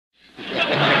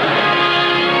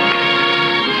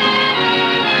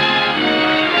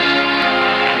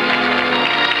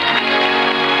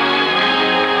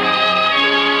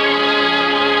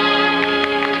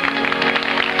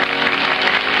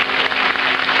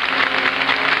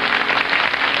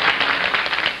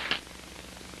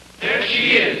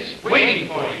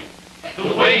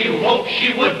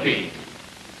she would be.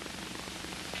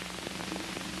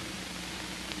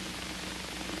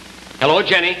 Hello,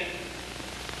 Jenny.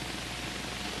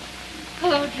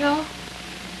 Hello, Joe.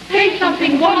 Say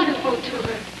something wonderful to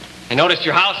her. I noticed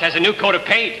your house has a new coat of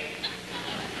paint.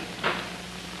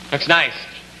 Looks nice.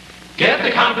 Get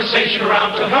the conversation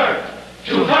around to her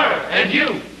and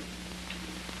you.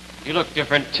 You look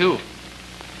different, too.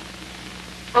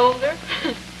 Older?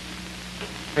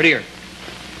 Prettier.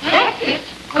 That's it.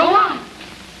 Go on.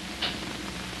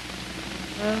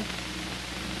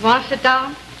 Want to sit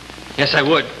down? Yes, I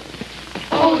would.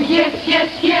 Oh, yes,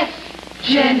 yes, yes.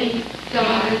 Jenny,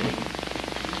 darling.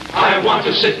 I want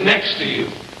to sit next to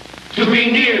you, to be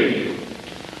near you,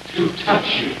 to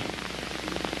touch you.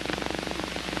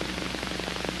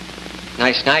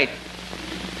 Nice night.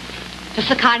 Just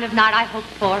the kind of night I hoped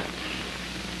for.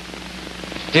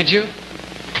 Did you?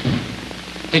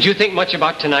 Did you think much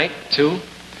about tonight, too?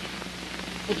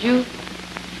 Did you?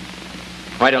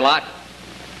 Quite a lot.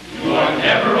 You are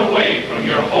never away from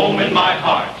your home in my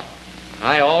heart.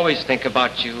 I always think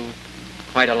about you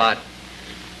quite a lot.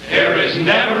 There is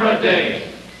never a day.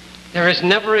 There is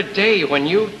never a day when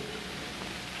you...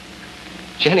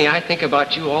 Jenny, I think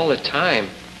about you all the time.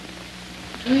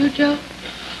 Do you, Joe?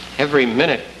 Every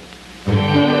minute.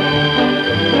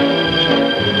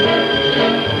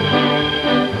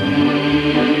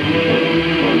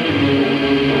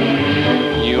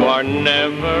 You are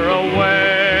never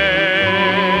away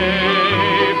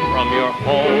from your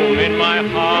home in my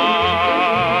heart.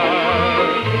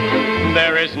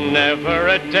 There is never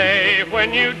a day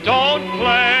when you don't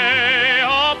play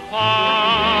a part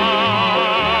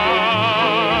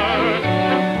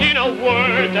in a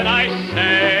word that I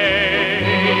say,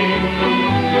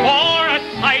 or a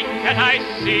sight that I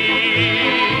see.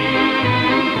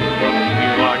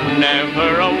 You are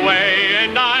never away,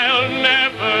 and I'll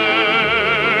never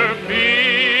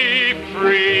be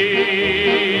free.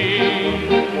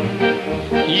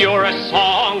 You're a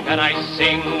song that I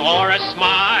sing, or a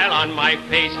smile on my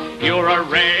face. You're a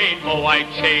rainbow I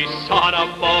chase on a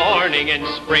morning in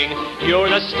spring. You're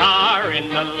the star in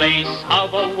the lace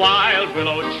of a wild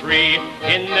willow tree,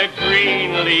 in the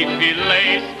green leafy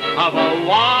lace of a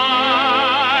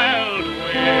wild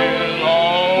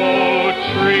willow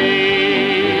tree.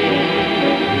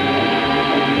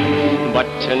 But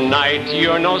tonight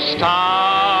you're no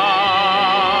star,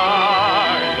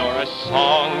 nor a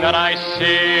song that I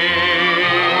sing.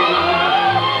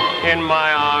 In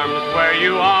my arms where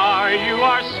you are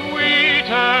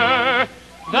sweeter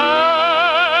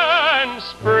than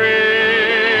spring.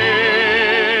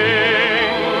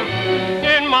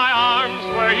 In my arms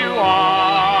where you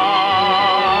are,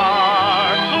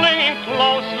 clinging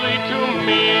closely to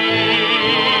me.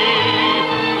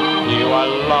 You are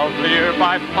lovelier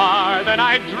by far than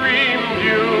I dreamed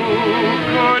you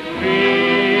could be.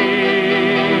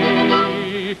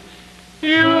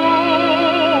 You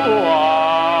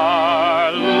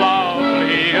are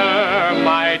lovelier,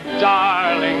 my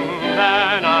darling,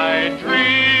 than I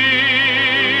dreamed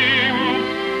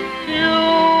you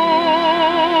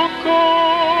could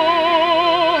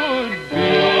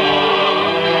be.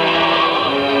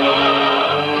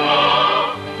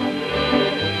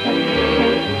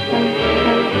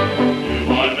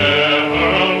 You are never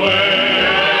away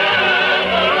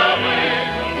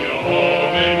from your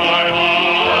home in my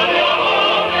heart.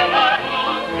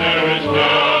 There is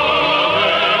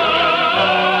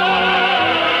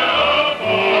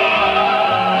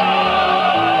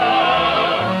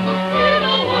In a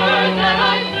word that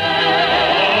I say,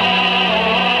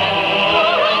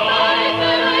 or a sight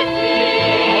that I see.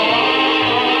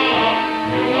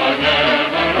 You are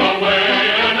never away,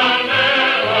 and I'll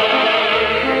never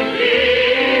be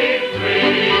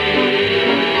free.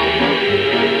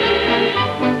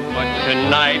 But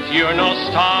tonight you're no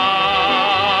star,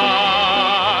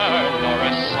 nor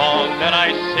a song that I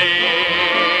sing.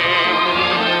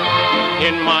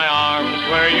 In my arms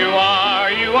where you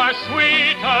are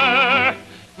sweeter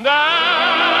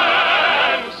than